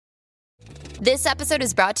This episode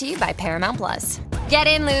is brought to you by Paramount Plus. Get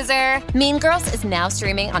in, loser! Mean Girls is now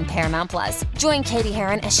streaming on Paramount Plus. Join Katie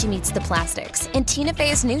Heron as she meets the plastics in Tina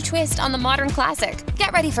Fey's new twist on the modern classic.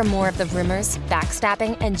 Get ready for more of the rumors,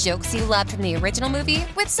 backstabbing, and jokes you loved from the original movie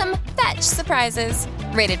with some fetch surprises.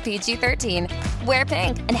 Rated PG-13. Wear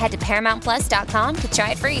pink and head to ParamountPlus.com to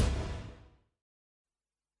try it free.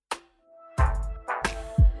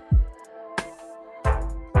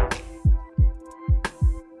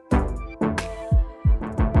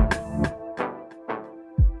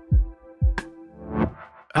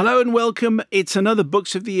 Hello and welcome. It's another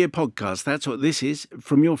Books of the Year podcast. That's what this is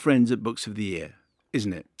from your friends at Books of the Year,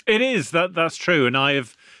 isn't it? It is. That's true. And I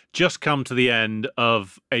have just come to the end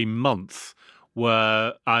of a month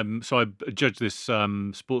where I judged this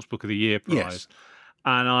Sports Book of the Year prize. Yes.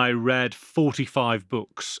 And I read 45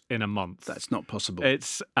 books in a month. That's not possible.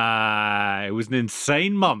 It was an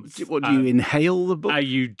insane month. What, do you inhale the book?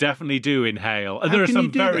 You definitely do inhale. And How there are can some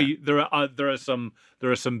you do that? there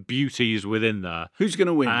are some beauties within there. Who's going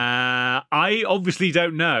to win? I obviously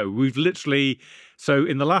don't know. So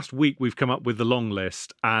in the last week we've come up with the long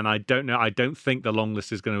list, and I don't know. I don't think the long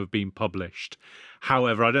list is going to have been published.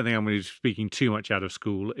 However, I don't think I'm going to be speaking too much out of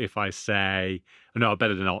school if I say no. I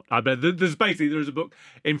better not. There's a book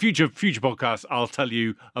in future podcasts. I'll tell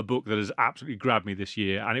you a book that has absolutely grabbed me this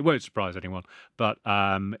year, and it won't surprise anyone. But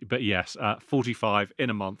yes, 45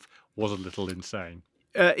 in a month was a little insane.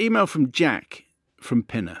 Email from Jack from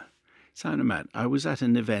Pinner. Simon and Matt, I was at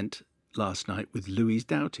an event last night with Louise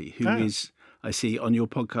Doughty, who is, I see, on your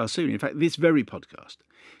podcast soon. In fact, this very podcast.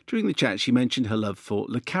 During the chat, she mentioned her love for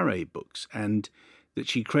Le Carre books and that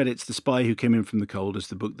she credits The Spy Who Came In From the Cold as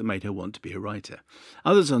the book that made her want to be a writer.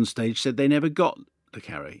 Others on stage said they never got Le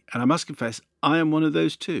Carre, and I must confess, I am one of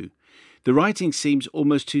those too. The writing seems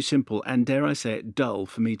almost too simple and, dare I say it, dull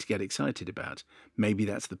for me to get excited about. Maybe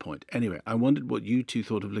that's the point. Anyway, I wondered what you two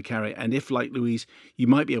thought of Le Carre, and if, like Louise, you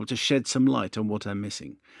might be able to shed some light on what I'm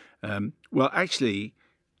missing. Well, actually,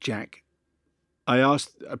 Jack, I was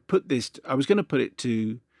going to put it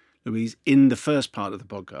to Louise in the first part of the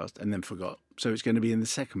podcast and then forgot. So it's going to be in the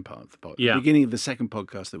second part of the podcast. Yeah. The beginning of the second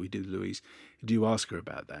podcast that we do, Louise, do ask her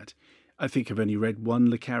about that. I think I've only read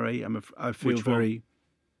one Le Carre. I feel Which one? very...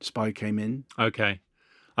 Spy Came In. Okay.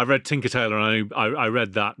 I read Tinker Tailor, and I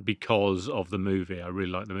read that because of the movie. I really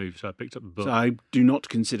liked the movie, so I picked up the book. So I do not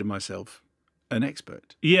consider myself an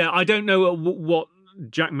expert. Yeah, I don't know what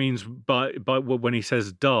Jack means by when he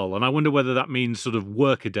says dull, and I wonder whether that means sort of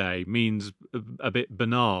workaday, means a bit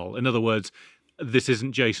banal. In other words, this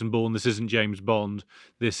isn't Jason Bourne, this isn't James Bond,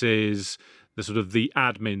 this is the sort of the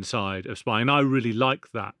admin side of spying. And I really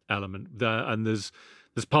like that element there, and there's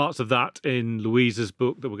parts of that in Louise's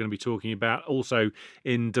book that we're going to be talking about, also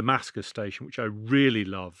in Damascus Station, which I really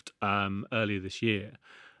loved earlier this year.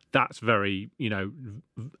 That's very,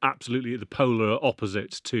 absolutely the polar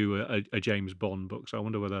opposites to a James Bond book. So I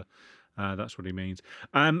wonder whether that's what he means.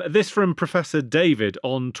 This from Professor David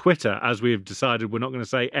on Twitter, as we have decided we're not going to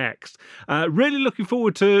say X. Really looking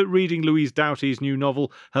forward to reading Louise Doughty's new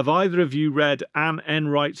novel. Have either of you read Anne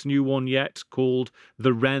Enright's new one yet, called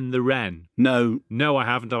The Wren, the Wren? No. No, I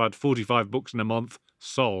haven't. I've had 45 books in a month.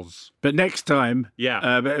 Soz. But next time,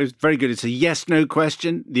 yeah. But it was very good. It's a yes/no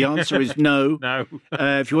question. The answer is no. No.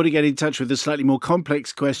 If you want to get in touch with a slightly more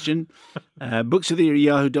complex question,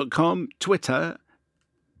 booksoftheyear@yahoo.com, Twitter,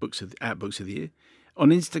 at Books of the Year, on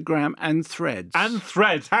Instagram and Threads. And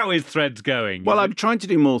Threads. How is Threads going? Well, I'm trying to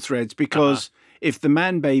do more Threads because if the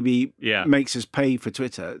man baby Yeah. makes us pay for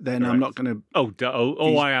Twitter, then I'm not going to...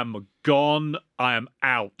 I am gone. I am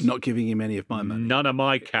out. Not giving him any of my money. None of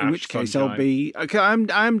my cash. In which case sunshine. I'll be... Okay,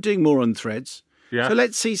 I'm doing more on Threads. Yeah. So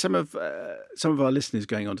let's see some of our listeners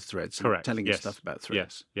going onto Threads and Correct. telling Yes. us stuff about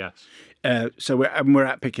Threads. Yes. So we're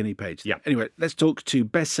at Pick Any Page. Yeah. Anyway, let's talk to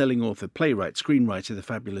best-selling author, playwright, screenwriter, the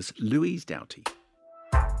fabulous Louise Doughty.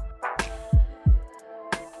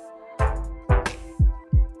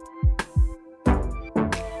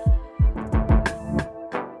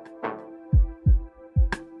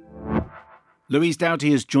 Louise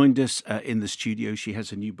Doughty has joined us in the studio. She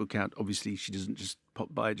has a new book out. Obviously, she doesn't just pop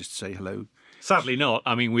by just to say hello. Sadly not.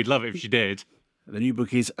 I mean, we'd love it if she did. The new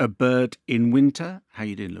book is A Bird in Winter. How are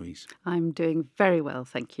you doing, Louise? I'm doing very well,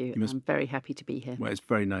 thank you. I'm very happy to be here. Well, it's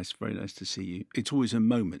very nice to see you. It's always a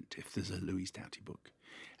moment if there's a Louise Doughty book.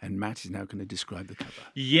 And Matt is now going to describe the cover.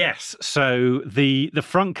 Yes. So the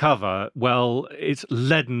front cover, well, it's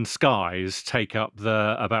leaden skies take up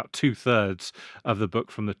about 2/3 of the book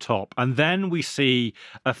from the top. And then we see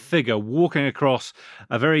a figure walking across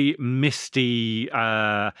a very misty,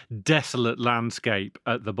 desolate landscape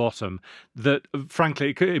at the bottom that,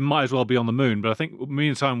 frankly, it might as well be on the moon. But I think me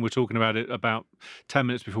and Simon were talking about it about 10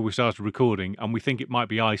 minutes before we started recording, and we think it might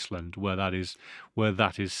be Iceland where that is.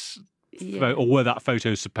 Yeah. Or where that photo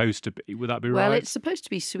is supposed to be. Would that be right? Well, it's supposed to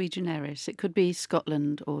be sui generis. It could be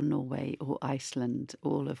Scotland or Norway or Iceland,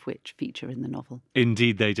 all of which feature in the novel.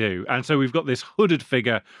 Indeed they do. And so we've got this hooded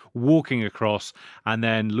figure walking across, and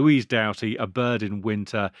then Louise Doughty, A Bird in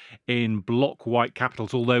Winter, in block white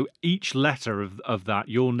capitals, although each letter of that,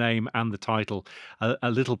 your name and the title,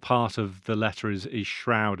 a little part of the letter is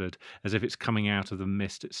shrouded as if it's coming out of the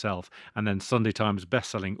mist itself. And then Sunday Times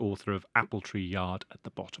bestselling author of Apple Tree Yard at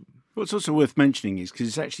the bottom. What's also worth mentioning is,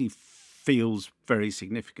 because it actually feels very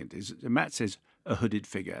significant, is Matt says a hooded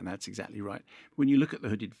figure, and that's exactly right. When you look at the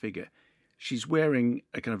hooded figure, she's wearing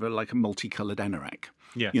a kind of like a multicoloured anorak.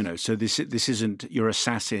 Yes. You know, so this isn't your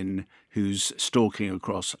assassin who's stalking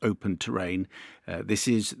across open terrain. This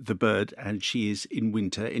is the bird, and she is in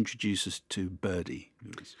winter. Introduce us to Birdie,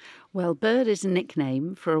 Louise. Well, Bird is a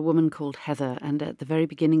nickname for a woman called Heather, and at the very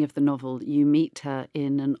beginning of the novel, you meet her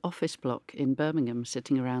in an office block in Birmingham,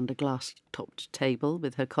 sitting around a glass-topped table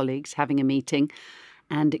with her colleagues, having a meeting,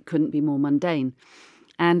 and it couldn't be more mundane.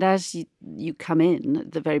 And as you come in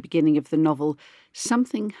at the very beginning of the novel,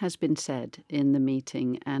 something has been said in the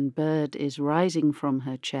meeting, and Bird is rising from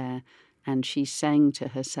her chair, and she's saying to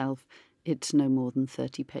herself, it's no more than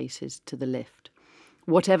 30 paces to the lift.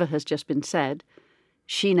 Whatever has just been said,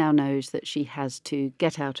 she now knows that she has to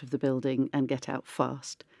get out of the building and get out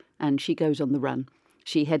fast, and she goes on the run.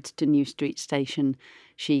 She heads to New Street Station,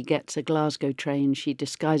 she gets a Glasgow train, she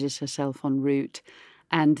disguises herself en route,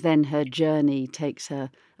 and then her journey takes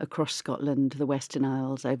her across Scotland, the Western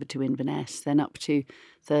Isles, over to Inverness, then up to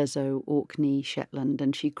Thurso, Orkney, Shetland,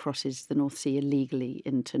 and she crosses the North Sea illegally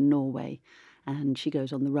into Norway. And she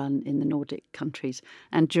goes on the run in the Nordic countries.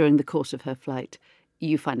 And during the course of her flight,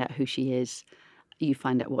 you find out who she is, you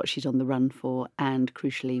find out what she's on the run for, and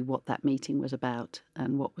crucially, what that meeting was about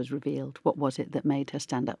and what was revealed. What was it that made her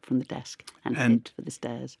stand up from the desk and head for the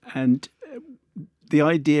stairs? And the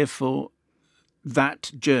idea for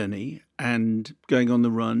that journey and going on the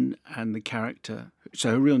run and the character. So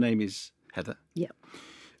her real name is Heather. Yep.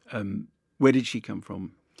 Where did she come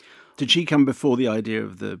from? Did she come before the idea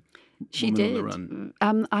of the woman on the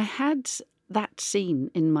run? I had that scene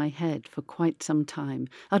in my head for quite some time.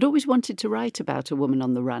 I'd always wanted to write about a woman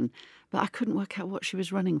on the run, but I couldn't work out what she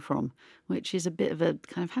was running from, which is a bit of a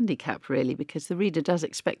kind of handicap, really, because the reader does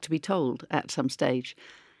expect to be told at some stage.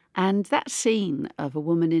 And that scene of a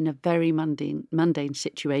woman in a very mundane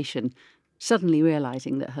situation, suddenly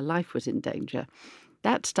realising that her life was in danger,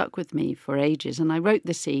 that stuck with me for ages. And I wrote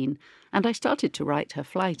the scene, and I started to write her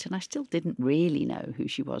flight, and I still didn't really know who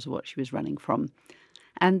she was or what she was running from.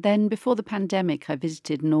 And then before the pandemic, I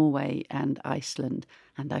visited Norway and Iceland,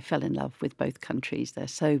 and I fell in love with both countries. They're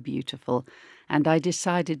so beautiful. And I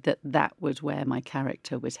decided that that was where my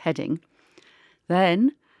character was heading.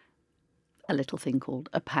 Then a little thing called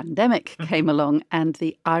a pandemic came along, and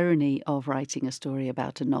the irony of writing a story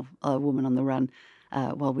about a woman on the run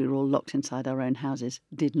while we were all locked inside our own houses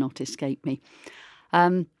did not escape me.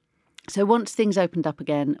 So once things opened up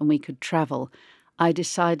again and we could travel, I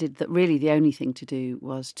decided that really the only thing to do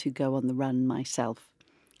was to go on the run myself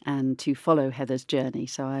and to follow Heather's journey.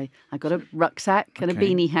 So I got a rucksack and a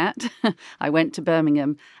beanie hat. I went to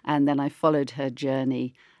Birmingham, and then I followed her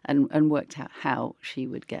journey and worked out how she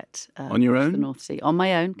would get on your own? to the North Sea. On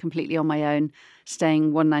my own, completely on my own,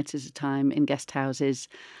 staying one night at a time in guest houses.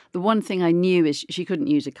 The one thing I knew is she couldn't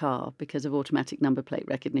use a car because of automatic number plate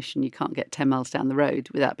recognition. You can't get 10 miles down the road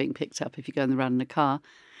without being picked up if you go on the run in a car.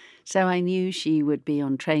 So I knew she would be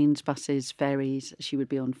on trains, buses, ferries. She would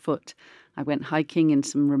be on foot. I went hiking in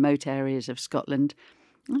some remote areas of Scotland.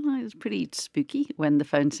 It was pretty spooky when the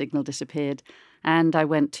phone signal disappeared. And I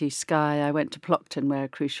went to Skye, I went to Plockton, where a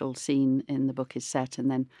crucial scene in the book is set, and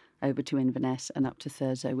then over to Inverness and up to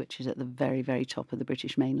Thurso, which is at the very, very top of the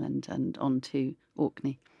British mainland, and on to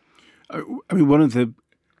Orkney. I mean, one of the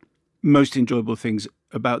most enjoyable things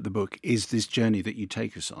about the book is this journey that you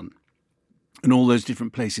take us on and all those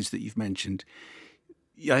different places that you've mentioned.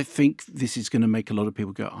 I think this is going to make a lot of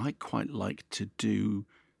people go, I quite like to do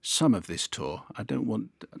some of this tour. I don't want,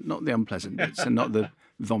 not the unpleasant bits and not the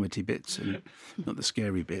vomity bits and not the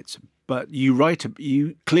scary bits. But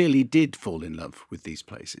you clearly did fall in love with these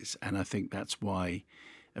places. And I think that's why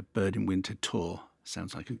A Bird in Winter tour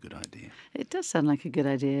Sounds like a good idea. It does sound like a good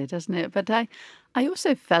idea, doesn't it? But I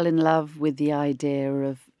also fell in love with the idea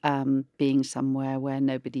of being somewhere where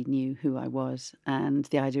nobody knew who I was, and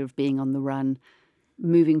the idea of being on the run,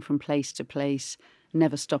 moving from place to place,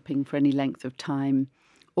 never stopping for any length of time,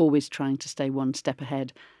 always trying to stay one step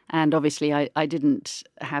ahead. And obviously I didn't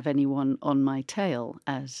have anyone on my tail,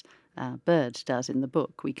 as Bird does in the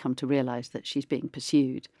book. We come to realise that she's being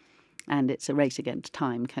pursued, and it's a race against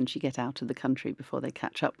time. Can she get out of the country before they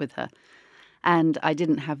catch up with her? And I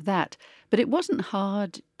didn't have that. But it wasn't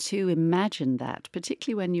hard to imagine that,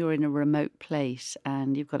 particularly when you're in a remote place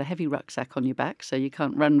and you've got a heavy rucksack on your back, so you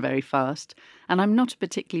can't run very fast. And I'm not a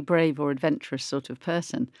particularly brave or adventurous sort of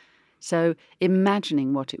person. So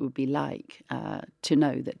imagining what it would be like to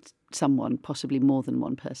know that someone, possibly more than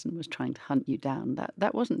one person, was trying to hunt you down,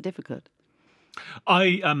 that wasn't difficult.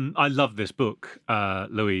 I love this book,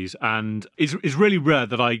 Louise, and it's really rare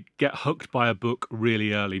that I get hooked by a book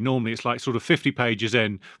really early. Normally it's like sort of 50 pages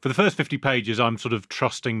in. For the first 50 pages, I'm sort of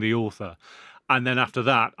trusting the author. And then after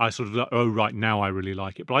that, I sort of like, oh, right, now I really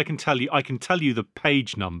like it. But I can tell you the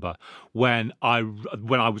page number when I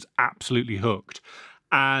was absolutely hooked.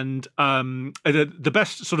 And the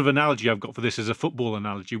best sort of analogy I've got for this is a football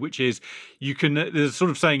analogy, which is there's a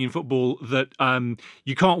sort of saying in football that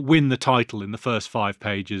you can't win the title in the first 5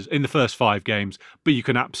 pages, in the first 5 games, but you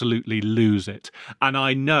can absolutely lose it. And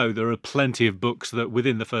I know there are plenty of books that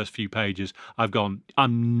within the first few pages I've gone,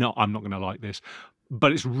 I'm not going to like this.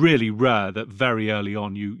 But it's really rare that very early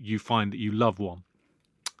on you find that you love one.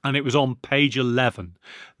 And it was on page 11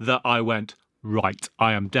 that I went, right,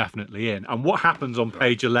 I am definitely in. And what happens on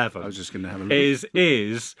page 11? I was just going to have a look.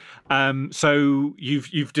 Is so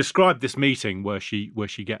you've described this meeting where she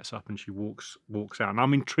gets up and she walks out, and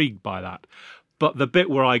I'm intrigued by that. But the bit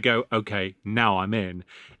where I go, okay, now I'm in,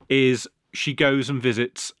 is she goes and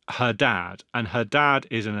visits her dad, and her dad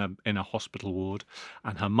is in a hospital ward,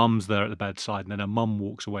 and her mum's there at the bedside, and then her mum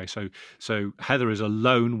walks away. So Heather is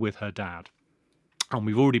alone with her dad. And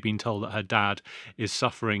we've already been told that her dad is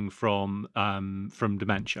suffering from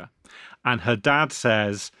dementia. And her dad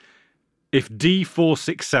says, if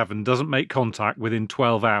D467 doesn't make contact within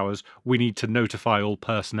 12 hours, we need to notify all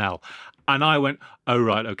personnel. And I went, oh,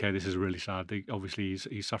 right, okay, this is really sad. Obviously,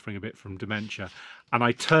 he's suffering a bit from dementia. And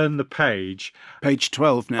I turned the page. Page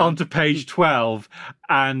 12 now. Onto page 12.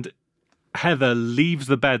 And Heather leaves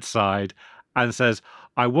the bedside and says,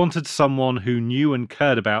 I wanted someone who knew and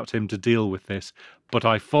cared about him to deal with this, but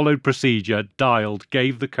I followed procedure, dialed,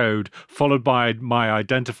 gave the code, followed by my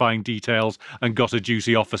identifying details, and got a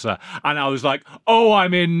juicy officer. And I was like, oh,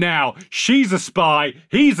 I'm in now. She's a spy.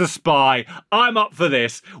 He's a spy. I'm up for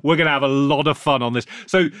this. We're going to have a lot of fun on this.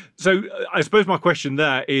 So I suppose my question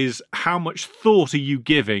there is, how much thought are you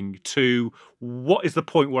giving to what is the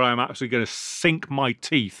point where I'm actually going to sink my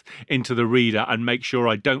teeth into the reader and make sure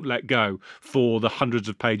I don't let go for the hundreds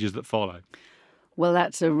of pages that follow? Well,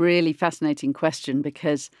 that's a really fascinating question,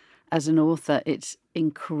 because as an author, it's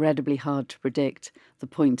incredibly hard to predict the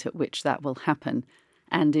point at which that will happen.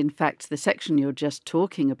 And in fact, the section you're just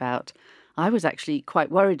talking about, I was actually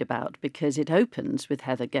quite worried about, because it opens with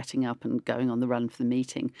Heather getting up and going on the run for the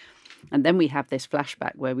meeting. And then we have this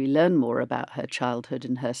flashback where we learn more about her childhood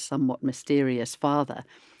and her somewhat mysterious father.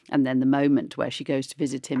 And then the moment where she goes to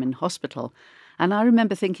visit him in hospital. And I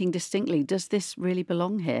remember thinking distinctly, does this really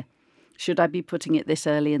belong here? Should I be putting it this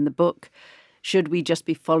early in the book? Should we just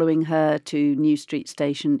be following her to New Street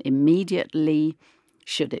Station immediately?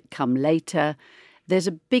 Should it come later? There's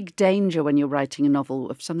a big danger when you're writing a novel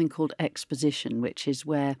of something called exposition, which is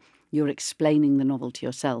where you're explaining the novel to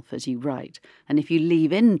yourself as you write. And if you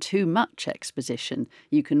leave in too much exposition,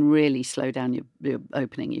 you can really slow down your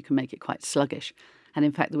opening. You can make it quite sluggish. And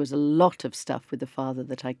in fact, there was a lot of stuff with the father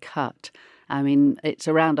that I cut. I mean, it's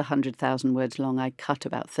around 100,000 words long. I cut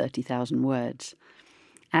about 30,000 words.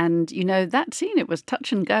 And, you know, that scene, it was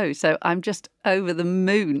touch and go. So I'm just over the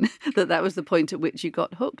moon that was the point at which you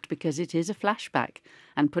got hooked, because it is a flashback.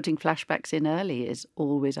 And putting flashbacks in early is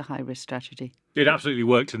always a high-risk strategy. It absolutely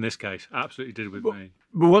worked in this case. Absolutely did with me.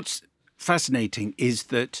 But what's fascinating is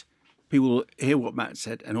that people hear what Matt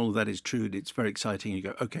said, and all of that is true, and it's very exciting. And you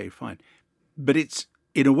go, okay, fine. But it's,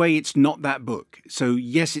 in a way, it's not that book. So,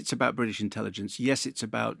 yes, it's about British intelligence. Yes, it's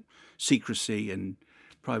about secrecy and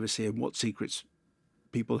privacy and what secrets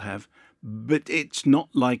people have. But it's not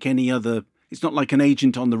like any other. It's not like an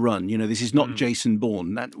agent on the run. You know, this is not Jason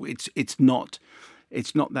Bourne. It's not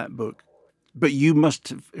that book. But you must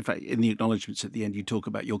have, in fact, in the acknowledgements at the end, you talk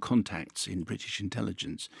about your contacts in British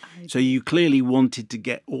intelligence. So you clearly wanted to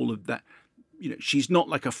get all of that. she's not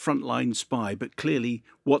like a frontline spy, but clearly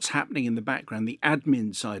what's happening in the background, the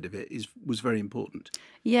admin side of it was very important.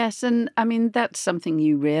 Yes, and I mean, that's something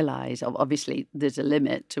you realise. Obviously, there's a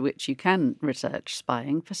limit to which you can research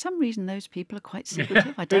spying. For some reason, those people are quite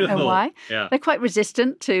secretive. I don't know why. Yeah. They're quite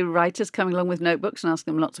resistant to writers coming along with notebooks and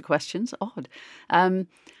asking them lots of questions. Odd.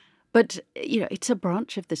 But, it's a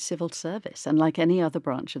branch of the civil service. And like any other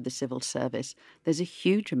branch of the civil service, there's a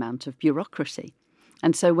huge amount of bureaucracy.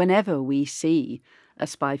 And so whenever we see a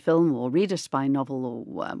spy film or read a spy novel,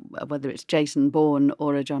 or whether it's Jason Bourne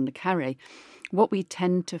or a John le Carré, what we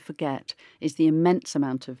tend to forget is the immense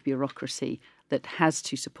amount of bureaucracy that has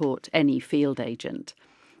to support any field agent.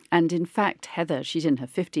 And in fact, Heather, she's in her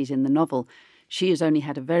 50s in the novel. She has only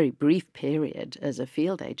had a very brief period as a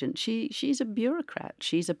field agent. She's a bureaucrat.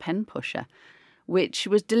 She's a pen pusher, which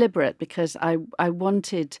was deliberate because I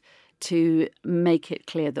wanted to make it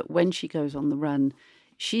clear that when she goes on the run,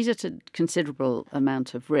 she's at a considerable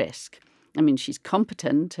amount of risk. I mean, she's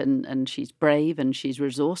competent and she's brave and she's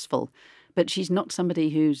resourceful, but she's not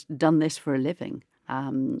somebody who's done this for a living.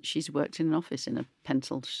 She's worked in an office in a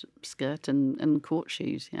pencil skirt and court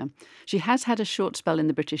shoes. Yeah, she has had a short spell in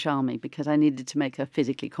the British Army because I needed to make her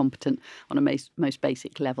physically competent on a most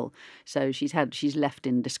basic level. So she's left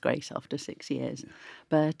in disgrace after 6 years.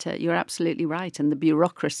 But you're absolutely right, and the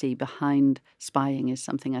bureaucracy behind spying is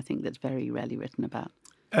something I think that's very rarely written about.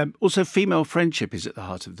 Also, female friendship is at the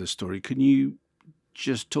heart of the story. Can you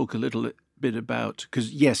just talk a little bit about,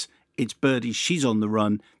 because yes, it's Birdie, she's on the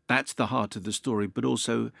run, that's the heart of the story, but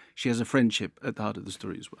also she has a friendship at the heart of the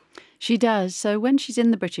story as well. She does. So when she's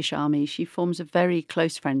in the British Army, she forms a very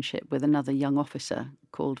close friendship with another young officer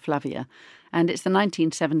called Flavia. And it's the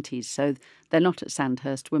 1970s, so they're not at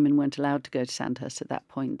Sandhurst. Women weren't allowed to go to Sandhurst at that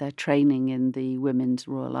point. They're training in the Women's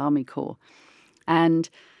Royal Army Corps. And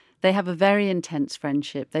they have a very intense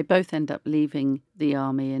friendship. They both end up leaving the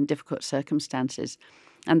army in difficult circumstances,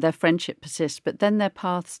 and their friendship persists, but then their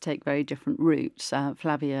paths take very different routes.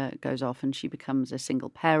 Flavia goes off and she becomes a single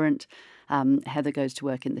parent. Heather goes to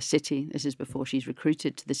work in the city. This is before she's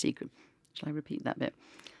recruited to the secret. Shall I repeat that bit?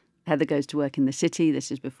 Heather goes to work in the city.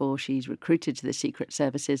 This is before she's recruited to the secret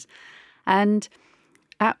services. And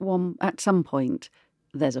at some point,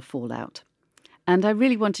 there's a fallout. And I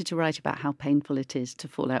really wanted to write about how painful it is to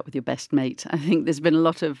fall out with your best mate. I think there's been a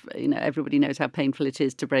lot of, everybody knows how painful it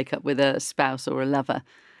is to break up with a spouse or a lover.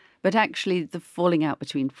 But actually, the falling out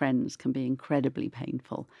between friends can be incredibly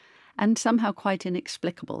painful and somehow quite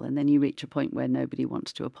inexplicable. And then you reach a point where nobody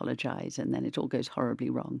wants to apologise, and then it all goes horribly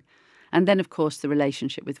wrong. And then, of course, the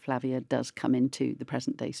relationship with Flavia does come into the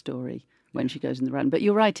present-day story when she goes on the run. But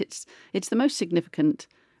you're right, it's the most significant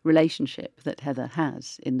relationship that Heather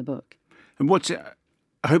has in the book. And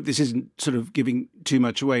I hope this isn't sort of giving too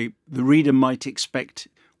much away. The reader might expect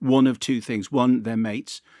one of two things. One, their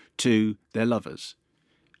mates. Two, their lovers.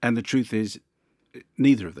 And the truth is,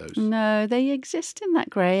 neither of those. No, they exist in that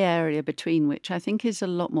grey area between, which I think is a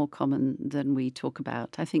lot more common than we talk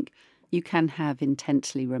about. I think you can have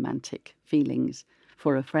intensely romantic feelings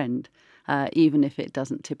for a friend, even if it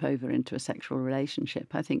doesn't tip over into a sexual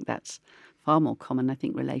relationship. I think that's far more common. I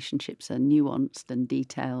think relationships are nuanced and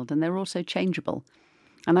detailed, and they're also changeable.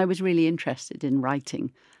 And I was really interested in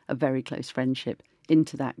writing a very close friendship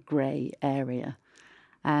into that grey area.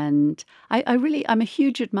 And I'm a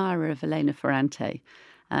huge admirer of Elena Ferrante.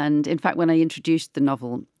 And in fact, when I introduced the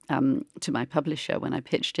novel to my publisher, when I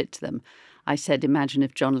pitched it to them, I said, imagine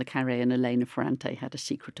if John le Carré and Elena Ferrante had a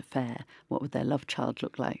secret affair. What would their love child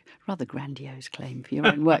look like? Rather grandiose claim for your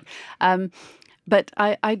own work. But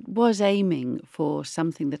I was aiming for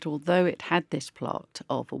something that, although it had this plot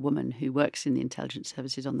of a woman who works in the intelligence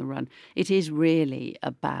services on the run, it is really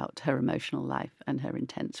about her emotional life and her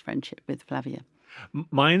intense friendship with Flavia.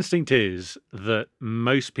 My instinct is that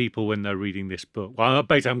most people, when they're reading this book, well,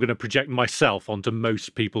 basically I'm going to project myself onto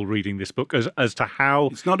most people reading this book as to how...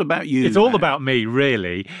 It's not about you. It's all about me,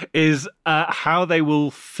 really, is how they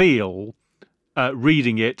will feel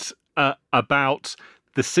reading it about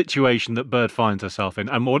the situation that Bird finds herself in.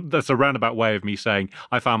 And that's a roundabout way of me saying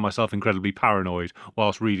I found myself incredibly paranoid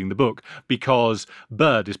whilst reading the book, because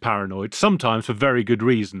Bird is paranoid, sometimes for very good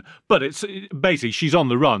reason. But it's basically, she's on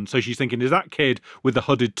the run, so she's thinking, is that kid with the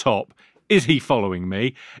hooded top, is he following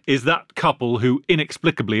me? Is that couple who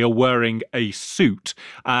inexplicably are wearing a suit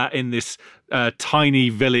in this tiny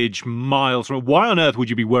village miles from... Why on earth would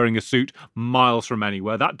you be wearing a suit miles from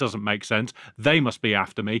anywhere? That doesn't make sense. They must be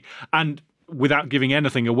after me. And without giving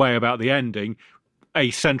anything away about the ending,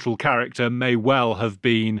 a central character may well have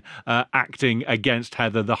been acting against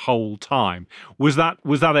Heather the whole time. Was that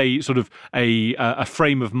a sort of a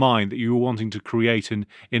frame of mind that you were wanting to create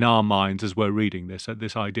in our minds as we're reading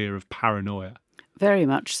this idea of paranoia? Very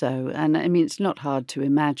much so. And I mean, it's not hard to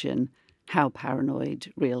imagine how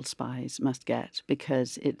paranoid real spies must get,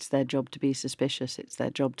 because it's their job to be suspicious. It's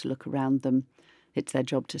their job to look around them. It's their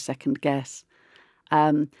job to second guess.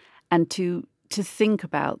 And to think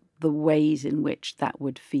about the ways in which that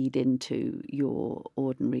would feed into your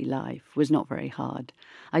ordinary life was not very hard.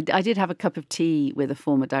 I did have a cup of tea with a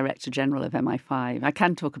former Director General of MI5. I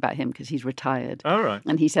can talk about him because he's retired. All right.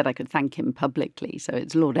 And he said I could thank him publicly. So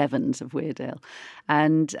it's Lord Evans of Weardale.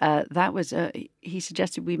 And that was, he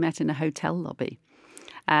suggested we met in a hotel lobby.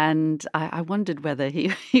 And I wondered whether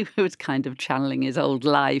he was kind of channeling his old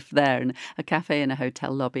life there in a cafe in a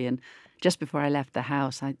hotel lobby. And just before I left the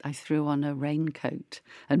house, I threw on a raincoat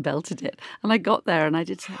and belted it. And I got there and I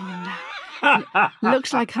did say, oh, no,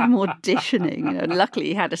 looks like I'm auditioning. And luckily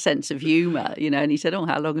he had a sense of humour, and he said, oh,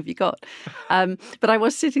 how long have you got? But I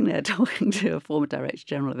was sitting there talking to a former Director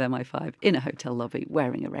General of MI5 in a hotel lobby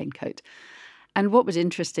wearing a raincoat. And what was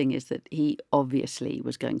interesting is that he obviously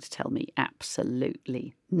was going to tell me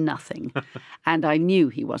absolutely nothing. And I knew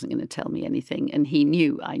he wasn't going to tell me anything. And he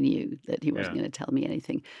knew I knew that he wasn't going to tell me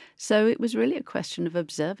anything. So it was really a question of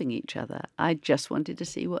observing each other. I just wanted to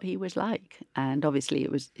see what he was like. And obviously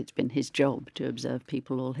it's been his job to observe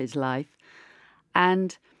people all his life.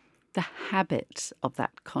 And the habits of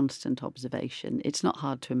that constant observation, it's not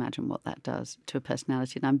hard to imagine what that does to a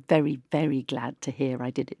personality. And I'm very, very glad to hear I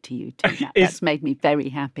did it to you too. That's made me very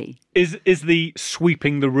happy. Is the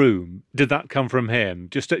sweeping the room, did that come from him?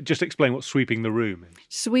 Just explain what sweeping the room is.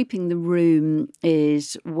 Sweeping the room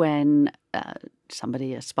is when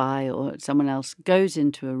somebody, a spy or someone else, goes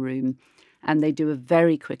into a room and they do a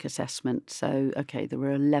very quick assessment. So, okay, there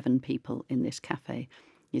were 11 people in this cafe.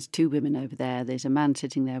 There's 2 women over there. There's a man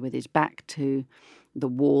sitting there with his back to the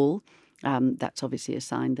wall. That's obviously a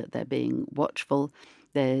sign that they're being watchful.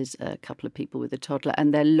 There's a couple of people with a toddler,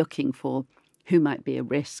 and they're looking for who might be a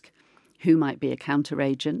risk, who might be a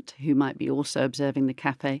counteragent, who might be also observing the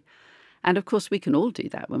cafe. And of course, we can all do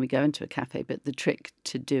that when we go into a cafe, but the trick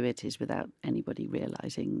to do it is without anybody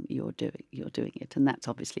realising you're doing it. And that's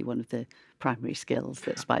obviously one of the primary skills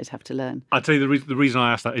that spies have to learn. I'll tell you the reason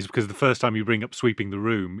I asked that is because the first time you bring up sweeping the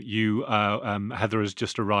room, Heather has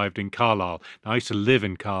just arrived in Carlisle. Now, I used to live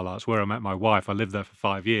in Carlisle. It's where I met my wife. I lived there for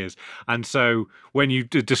 5 years. And so when you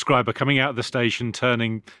describe her coming out of the station,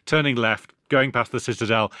 turning left, going past the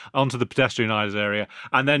Citadel, onto the pedestrianised area,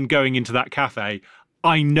 and then going into that cafe,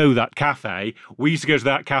 I know that cafe. We used to go to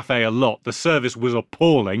that cafe a lot. The service was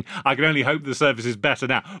appalling. I can only hope the service is better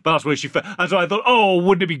now. But that's where she felt. And so I thought, oh,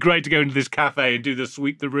 wouldn't it be great to go into this cafe and do the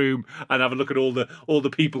sweep the room and have a look at all the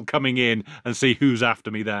people coming in and see who's after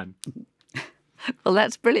me then. Well,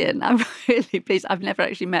 that's brilliant. I'm really pleased. I've never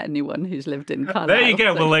actually met anyone who's lived in Carlisle. There you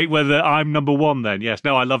go. So. Well, I'm number one then. Yes.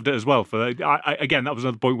 No, I loved it as well. Again, that was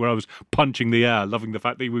another point where I was punching the air, loving the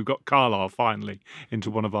fact that we've got Carlisle finally into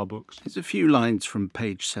one of our books. There's a few lines from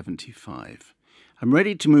page 75. I'm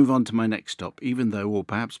ready to move on to my next stop, even though, or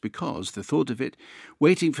perhaps because, the thought of it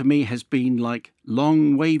waiting for me has been like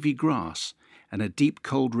long wavy grass and a deep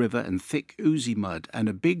cold river and thick oozy mud and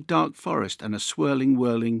a big dark forest and a swirling,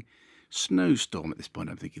 whirling snowstorm. At this point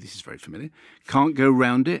I'm thinking this is very familiar. Can't go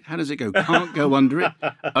round it. How does it go? Can't go under it.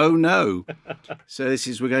 Oh no. So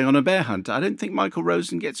we're going on a bear hunt. I don't think Michael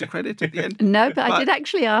Rosen gets a credit at the end. No, but I did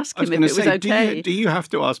actually ask him if it was okay. Do you have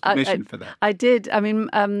to ask permission for that? I did. I mean,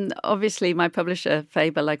 obviously my publisher,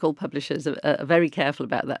 Faber, like all publishers, are very careful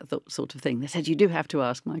about that sort of thing. They said, you do have to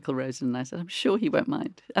ask Michael Rosen. And I said, I'm sure he won't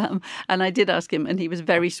mind. And I did ask him, and he was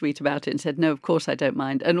very sweet about it and said, no, of course I don't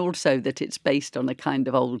mind. And also that it's based on a kind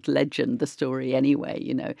of old legend, the story anyway,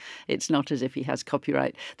 it's not as if he has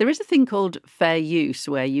copyright. There is a thing called fair use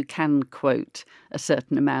where you can quote a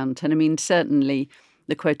certain amount. And I mean, certainly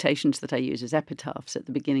the quotations that I use as epitaphs at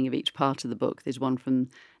the beginning of each part of the book. There's one from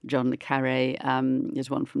John le Carré, there's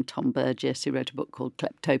one from Tom Burgess, who wrote a book called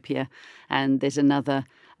Kleptopia, and there's another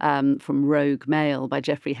from Rogue Mail by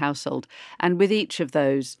Geoffrey Household. And with each of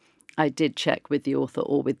those, I did check with the author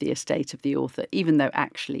or with the estate of the author, even though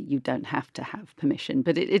actually you don't have to have permission.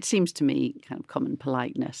 But it seems to me kind of common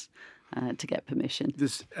politeness to get permission.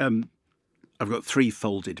 I've got 3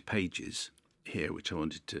 folded pages here, which I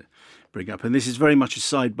wanted to bring up. And this is very much a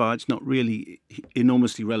sidebar. It's not really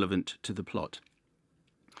enormously relevant to the plot.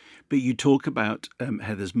 But you talk about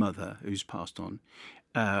Heather's mother, who's passed on,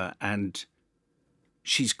 and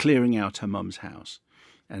she's clearing out her mum's house.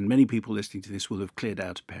 And many people listening to this will have cleared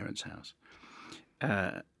out a parent's house.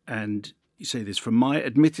 And You say this, from my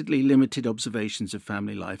admittedly limited observations of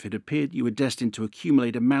family life, it appeared you were destined to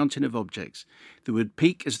accumulate a mountain of objects that would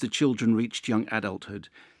peak as the children reached young adulthood.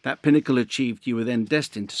 That pinnacle achieved, you were then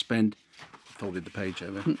destined to spend, folded the page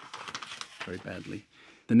over very badly,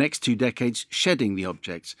 the next 2 decades shedding the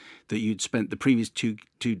objects that you'd spent the previous two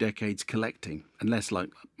decades collecting, unless, like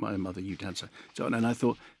my mother, you'd had so on. And I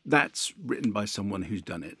thought, that's written by someone who's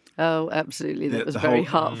done it. Oh, absolutely. That was very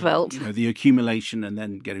heartfelt. The accumulation and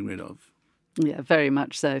then getting rid of. Yeah, very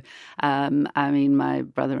much so. I mean, my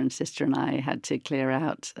brother and sister and I had to clear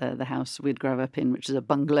out the house we'd grown up in, which is a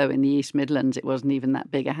bungalow in the East Midlands. It wasn't even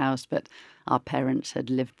that big a house, but our parents had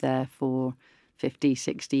lived there for 50,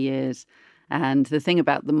 60 years. And the thing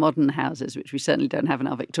about the modern houses, which we certainly don't have in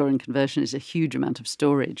our Victorian conversion, is a huge amount of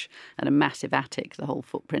storage and a massive attic, the whole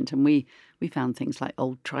footprint. And we found things like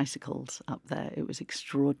old tricycles up there. It was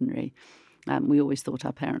extraordinary. We always thought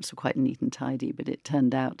our parents were quite neat and tidy, but it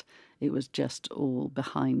turned out it was just all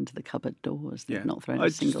behind the cupboard doors. They'd not thrown a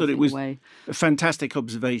single thing away. A fantastic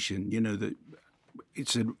observation, that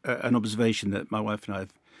it's an observation that my wife and I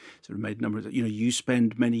have sort of made a number of, you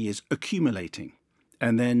spend many years accumulating.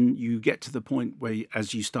 And then you get to the point where,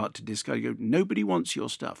 as you start to discard, you go, nobody wants your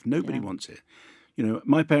stuff. Nobody wants it.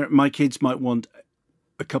 My kids might want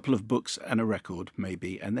a couple of books and a record,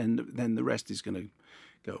 maybe, and then the rest is going to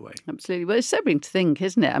go away. Absolutely. Well, it's sobering to think,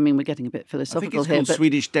 isn't it? I mean, we're getting a bit philosophical here. I think it's called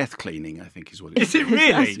Swedish death cleaning, I think is what it is. Is it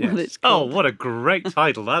really? That's what it's called. Oh, what a great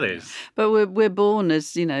title that is. But we're born as,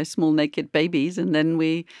 small naked babies, and then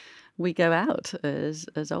we go out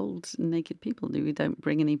as old naked people. We don't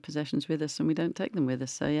bring any possessions with us, and we don't take them with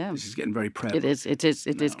us. So yeah, this is getting very prevalent. It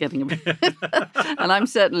is getting a bit. And I'm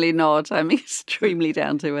certainly not. I'm extremely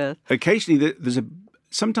down to earth. Occasionally,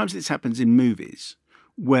 sometimes this happens in movies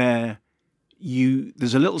where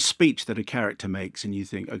there's a little speech that a character makes, and you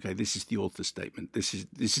think, okay, this is the author's statement. This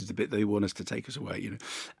is the bit they want us to take us away,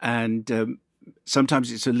 and.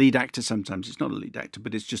 Sometimes it's a lead actor, sometimes it's not a lead actor,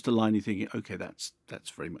 but it's just a line you're thinking, okay, that's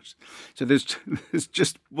very much. So there's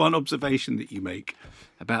just one observation that you make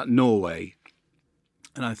about Norway,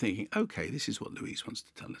 and I'm thinking, okay, this is what Louise wants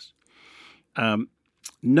to tell us.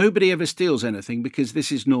 Nobody ever steals anything because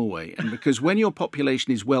this is Norway, and because when your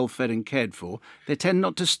population is well fed and cared for, they tend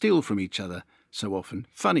not to steal from each other so often.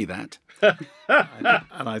 Funny that.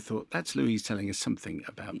 And I thought, that's Louise telling us something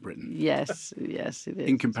about Britain. Yes, it is.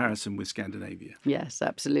 In comparison with Scandinavia. Yes,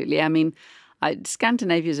 absolutely. I mean,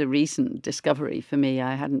 Scandinavia is a recent discovery for me.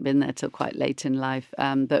 I hadn't been there till quite late in life.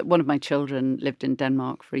 But one of my children lived in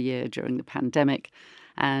Denmark for a year during the pandemic,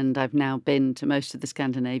 and I've now been to most of the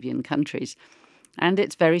Scandinavian countries. And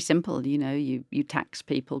it's very simple, you tax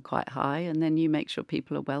people quite high, and then you make sure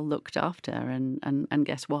people are well looked after. And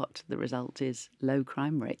guess what? The result is low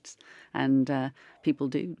crime rates. And people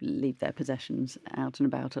do leave their possessions out and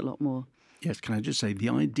about a lot more. Yes, can I just say the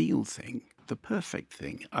ideal thing, the perfect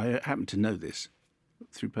thing, I happen to know this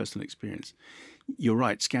through personal experience. You're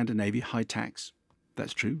right, Scandinavia, high tax,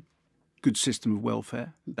 that's true. Good system of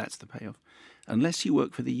welfare, that's the payoff. Unless you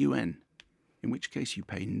work for the UN, in which case you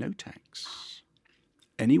pay no tax.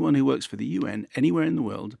 Anyone who works for the UN anywhere in the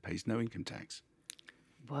world pays no income tax.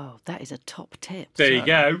 Whoa, that is a top tip. There you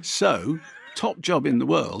go. So, top job in the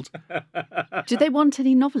world. Do they want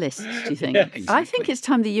any novelists, do you think? Yeah, exactly. I think it's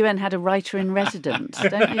time the UN had a writer in residence,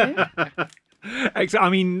 don't you? I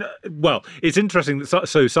mean, well, it's interesting that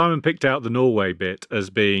so Simon picked out the Norway bit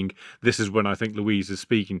as being, this is when I think Louise is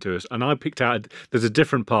speaking to us, and I picked out, there's a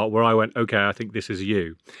different part where I went, okay, I think this is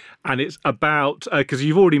you. And it's about, because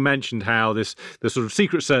you've already mentioned how the sort of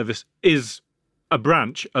Secret Service is a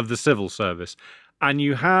branch of the civil service. And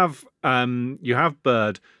you have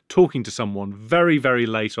Bird talking to someone very, very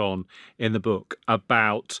late on in the book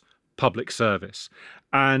about public service.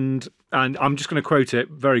 And I'm just going to quote it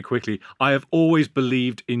very quickly. I have always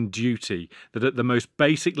believed in duty, that at the most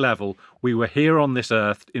basic level, we were here on this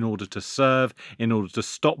earth in order to serve, in order to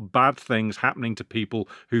stop bad things happening to people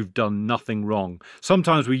who've done nothing wrong.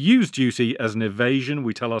 Sometimes we use duty as an evasion.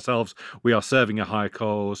 We tell ourselves we are serving a higher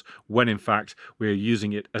cause, when in fact we are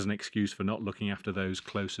using it as an excuse for not looking after those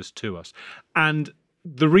closest to us. And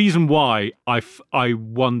the reason why I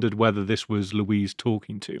wondered whether this was Louise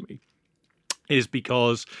talking to me is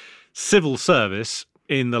because civil service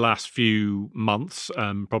in the last few months,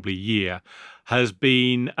 probably year, has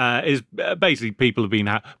been is basically people have been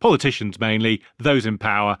politicians mainly, those in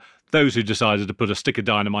power, those who decided to put a stick of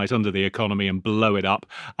dynamite under the economy and blow it up,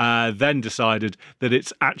 then decided that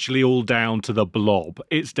it's actually all down to the blob.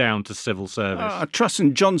 It's down to civil service. Truss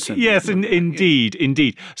and Johnson. Yes,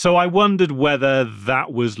 indeed. So I wondered whether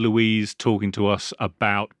that was Louise talking to us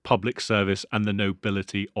about public service and the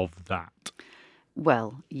nobility of that.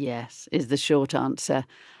 Well, yes, is the short answer.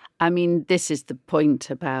 I mean, this is the point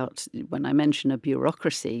about when I mention a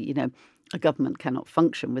bureaucracy, a government cannot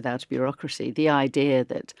function without a bureaucracy. The idea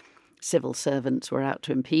that civil servants were out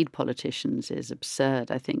to impede politicians is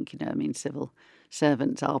absurd, I think. Civil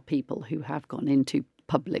servants are people who have gone into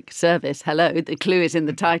public service. Hello, the clue is in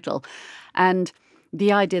the title. And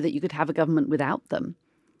the idea that you could have a government without them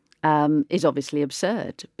is obviously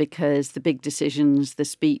absurd, because the big decisions, the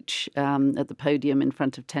speech at the podium in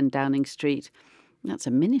front of 10 Downing Street, that's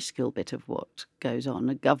a minuscule bit of what goes on.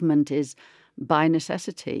 A government is, by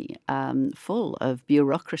necessity, full of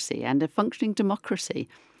bureaucracy, and a functioning democracy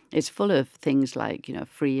is full of things like,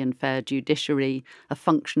 free and fair judiciary, a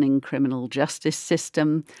functioning criminal justice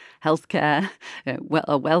system, healthcare,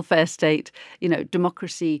 a welfare state.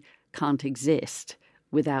 Democracy can't exist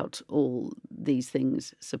without all these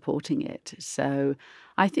things supporting it. So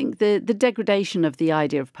I think the degradation of the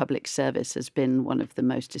idea of public service has been one of the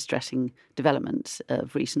most distressing developments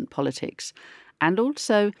of recent politics. And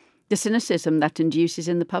also the cynicism that induces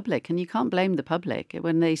in the public. And you can't blame the public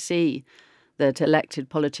when they see that elected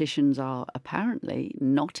politicians are apparently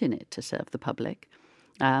not in it to serve the public,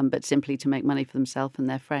 but simply to make money for themselves and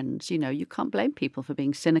their friends. You can't blame people for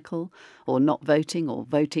being cynical or not voting or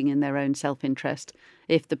voting in their own self-interest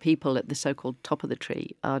if the people at the so-called top of the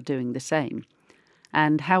tree are doing the same.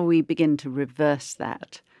 And how we begin to reverse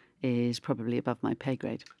that is probably above my pay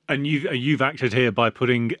grade. And you've acted here by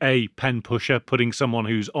putting a pen pusher, putting someone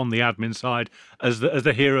who's on the admin side as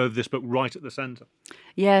the hero of this book right at the centre.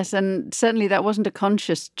 Yes, and certainly that wasn't a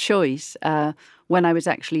conscious choice when I was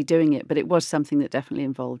actually doing it, but it was something that definitely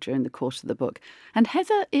involved during the course of the book. And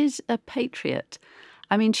Heather is a patriot.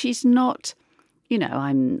 I mean, she's not...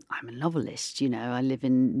 I'm a novelist, I live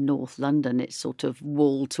in North London. It's sort of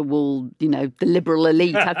wall to wall, the liberal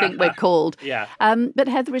elite, I think we're called. Yeah. But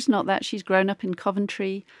Heather is not that. She's grown up in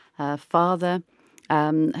Coventry. Her father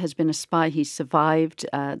has been a spy. He's survived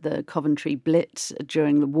the Coventry Blitz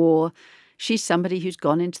during the war. She's somebody who's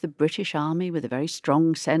gone into the British Army with a very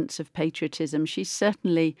strong sense of patriotism. She's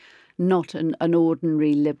certainly not an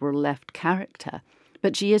ordinary liberal left character.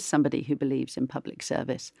 But she is somebody who believes in public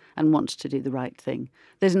service and wants to do the right thing.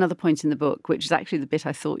 There's another point in the book, which is actually the bit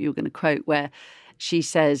I thought you were going to quote, where she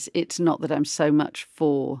says, it's not that I'm so much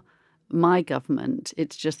for my government,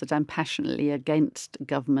 it's just that I'm passionately against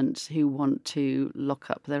governments who want to lock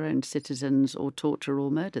up their own citizens or torture or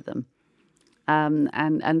murder them.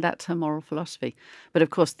 And that's her moral philosophy. But of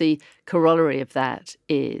course, the corollary of that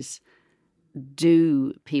is,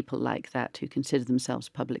 do people like that who consider themselves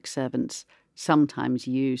public servants sometimes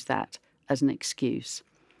use that as an excuse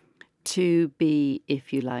to be,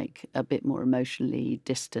 if you like, a bit more emotionally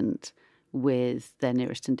distant with their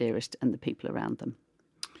nearest and dearest and the people around them?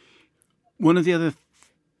 One of the other,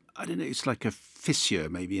 I don't know, it's like a fissure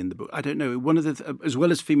maybe in the book. I don't know. One of the, as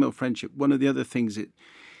well as female friendship, one of the other things it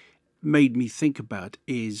made me think about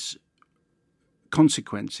is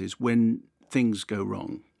consequences when things go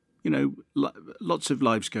wrong. Lots of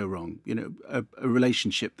lives go wrong. A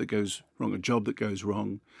relationship that goes wrong, a job that goes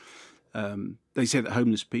wrong. They say that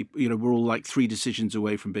homeless people, we're all like 3 decisions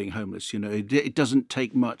away from being homeless. It doesn't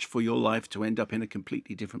take much for your life to end up in a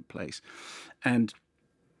completely different place. And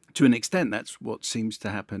to an extent, that's what seems to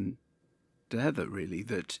happen to Heather, really,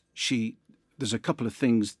 that there's a couple of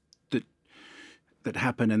things that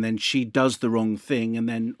happen, and then she does the wrong thing, and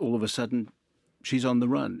then all of a sudden she's on the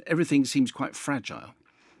run. Everything seems quite fragile.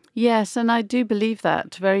 Yes, and I do believe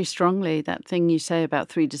that very strongly, that thing you say about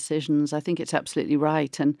 3 decisions. I think it's absolutely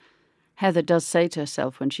right. And Heather does say to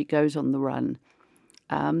herself when she goes on the run,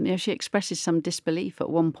 she expresses some disbelief at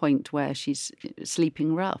one point where she's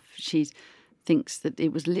sleeping rough. She thinks that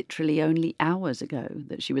it was literally only hours ago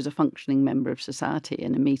that she was a functioning member of society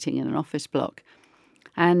in a meeting in an office block.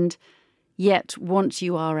 And yet, once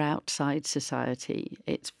you are outside society,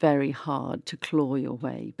 it's very hard to claw your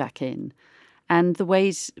way back in. And the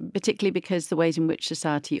ways, particularly because the ways in which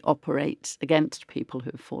society operates against people who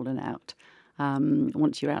have fallen out,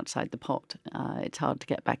 once you're outside the pot, it's hard to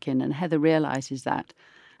get back in. And Heather realises that,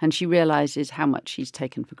 and she realises how much she's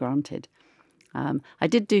taken for granted. I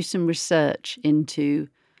did do some research into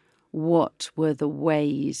what were the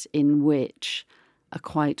ways in which a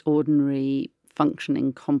quite ordinary,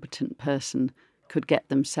 functioning, competent person could get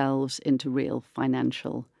themselves into real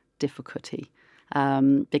financial difficulty.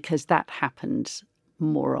 Because that happens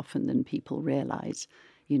more often than people realise.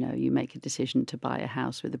 You make a decision to buy a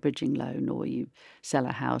house with a bridging loan, or you sell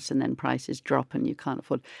a house and then prices drop and you can't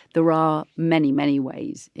afford. There are many, many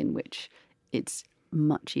ways in which it's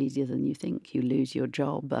much easier than you think. You lose your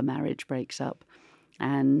job, a marriage breaks up.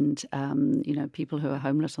 And, people who are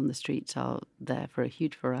homeless on the streets are there for a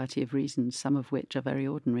huge variety of reasons, some of which are very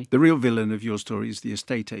ordinary. The real villain of your story is the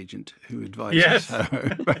estate agent who advises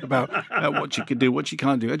her about what she can do, what she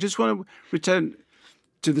can't do. I just want to return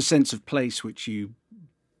to the sense of place which you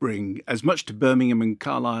bring as much to Birmingham and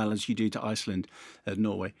Carlisle as you do to Iceland and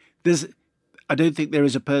Norway. I don't think there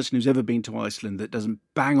is a person who's ever been to Iceland that doesn't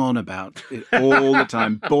bang on about it all the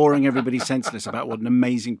time, boring everybody senseless about what an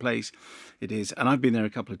amazing place it is. And I've been there a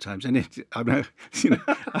couple of times, and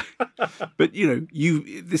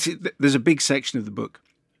there's a big section of the book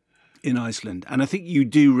in Iceland, and I think you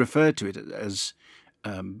do refer to it as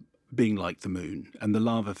being like the moon and the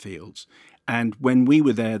lava fields. And when we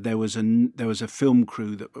were there was a film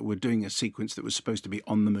crew that were doing a sequence that was supposed to be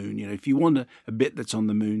on the moon. If you want a bit that's on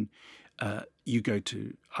the moon, you go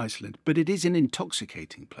to Iceland. But it is an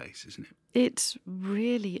intoxicating place, isn't it? It's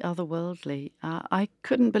really otherworldly. I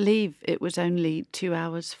couldn't believe it was only 2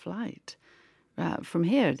 hours flight from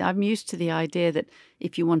here. I'm used to the idea that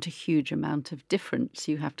if you want a huge amount of difference,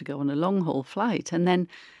 you have to go on a long-haul flight. And then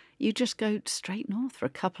you just go straight north for a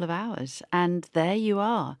couple of hours. And there you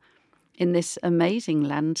are in this amazing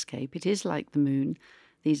landscape. It is like the moon.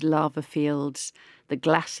 These lava fields, the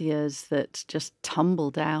glaciers that just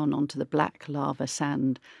tumble down onto the black lava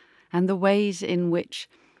sand, and the ways in which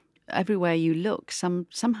everywhere you look,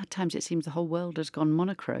 sometimes it seems the whole world has gone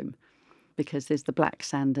monochrome, because there's the black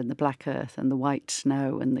sand and the black earth and the white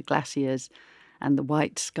snow and the glaciers and the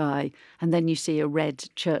white sky, and then you see a red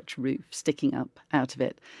church roof sticking up out of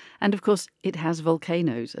it. And of course, it has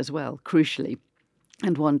volcanoes as well, crucially,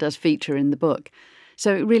 and one does feature in the book.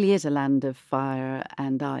 So it really is a land of fire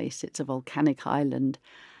and ice. It's a volcanic island.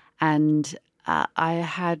 And I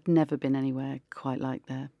had never been anywhere quite like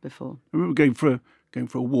there before. I remember going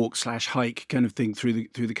for a walk/hike kind of thing through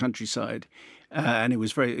the countryside, and it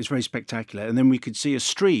was very spectacular. And then we could see a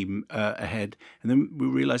stream ahead, and then we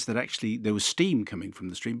realised that actually there was steam coming from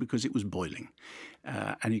the stream because it was boiling.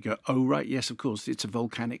 And you go, oh right, yes, of course, it's a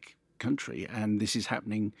volcanic country, and this is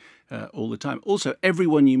happening all the time. Also,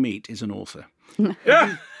 everyone you meet is an author.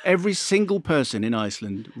 Every single person in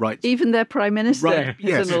Iceland writes. Even their prime minister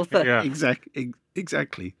is an author. Yeah.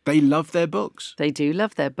 Exactly. They love their books. They do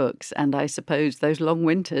love their books, and I suppose those long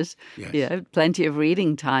winters, plenty of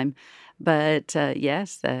reading time. But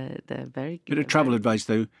yes, they're very good. Bit of travel advice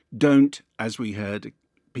though: don't, as we heard,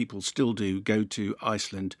 people still do, go to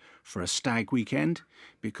Iceland for a stag weekend,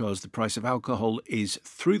 because the price of alcohol is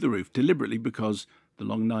through the roof, deliberately, because the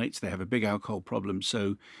long nights, they have a big alcohol problem.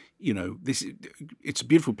 So, it's a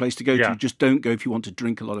beautiful place to go to. Just don't go if you want to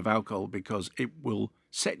drink a lot of alcohol, because it will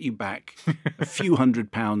set you back a few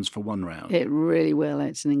 £100 for one round. It really will.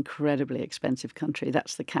 It's an incredibly expensive country.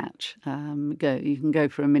 That's the catch. You can go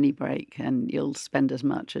for a mini break and you'll spend as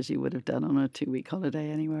much as you would have done on a 2-week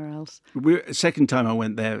holiday anywhere else. Second time I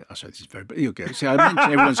went there, sorry, this is very, you'll go. See, I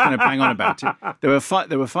mentioned everyone's going to bang on about it. There were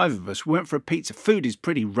five of us. We went for a pizza. Food is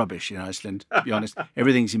pretty rubbish in Iceland, to be honest.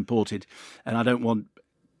 Everything's imported, and I don't want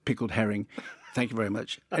pickled herring. Thank you very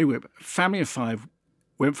much. Anyway, family of 5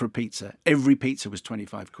 went for a pizza. Every pizza was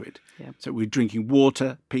 25 quid. Yeah. So we're drinking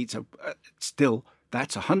water, pizza. Still,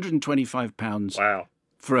 that's £125. Wow.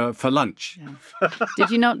 For lunch. Yeah.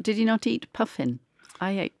 Did you not eat puffin?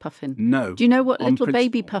 I ate puffin. No. Do you know what little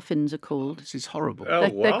baby puffins are called? This is horrible.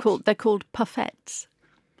 Oh, they're called puffettes.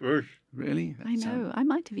 Really? I know. I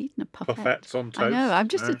might have eaten a puffet. Puffets on toast. I know. I'm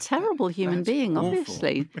just a terrible human being, awful.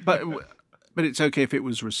 Obviously. But it's okay if it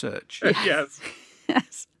was research. Yes.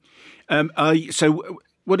 Yes. So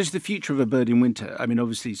what is the future of A Bird in Winter? I mean,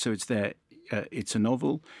 obviously, so it's there. It's a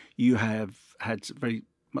novel. You've had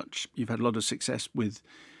a lot of success with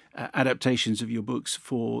adaptations of your books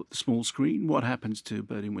for the small screen. What happens to A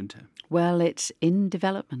Bird in Winter? Well, it's in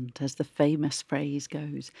development, as the famous phrase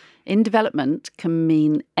goes. In development can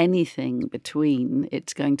mean anything between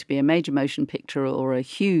it's going to be a major motion picture or a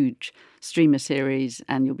huge streamer series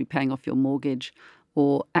and you'll be paying off your mortgage,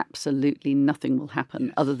 or absolutely nothing will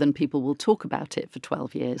happen other than people will talk about it for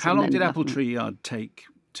 12 years. How long did Apple Tree Yard take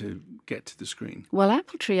to get to the screen? Well,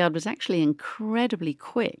 Apple Tree Yard was actually incredibly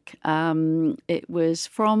quick. It was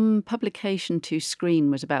from publication to screen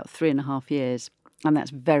was about 3.5 years, and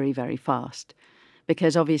that's very, very fast.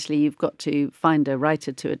 Because obviously you've got to find a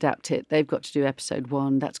writer to adapt it. They've got to do episode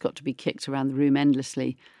 1. That's got to be kicked around the room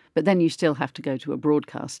endlessly. But then you still have to go to a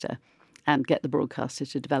broadcaster and get the broadcaster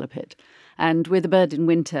to develop it. And with A Bird in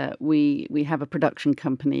Winter, we have a production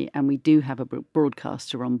company and we do have a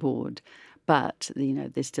broadcaster on board. But,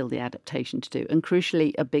 there's still the adaptation to do. And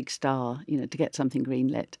crucially, a big star, to get something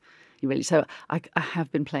greenlit. So I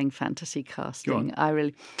have been playing fantasy casting. I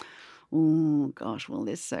really, oh gosh, well,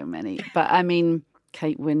 there's so many. But I mean,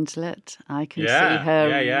 Kate Winslet. I can see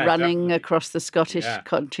her running across the Scottish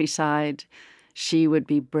countryside. She would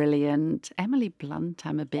be brilliant. Emily Blunt,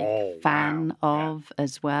 I'm a big fan of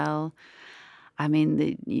as well. I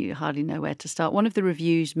mean, you hardly know where to start. One of the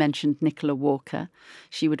reviews mentioned Nicola Walker.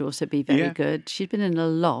 She would also be very good. She's been in a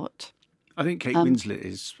lot. I think Kate Winslet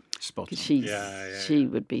is spot on. She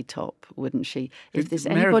would be top, wouldn't she? If there's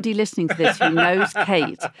anybody listening to this who knows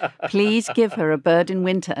Kate, please give her a Bird in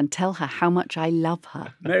Winter and tell her how much I love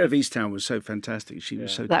her. Mayor of Easttown was so fantastic. She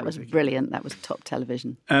was so That terrific. was brilliant. That was top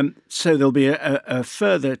television. So there'll be a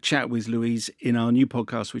further chat with Louise in our new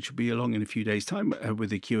podcast, which will be along in a few days' time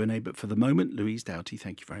with a Q&A. But for the moment, Louise Doughty,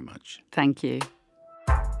 thank you very much. Thank you.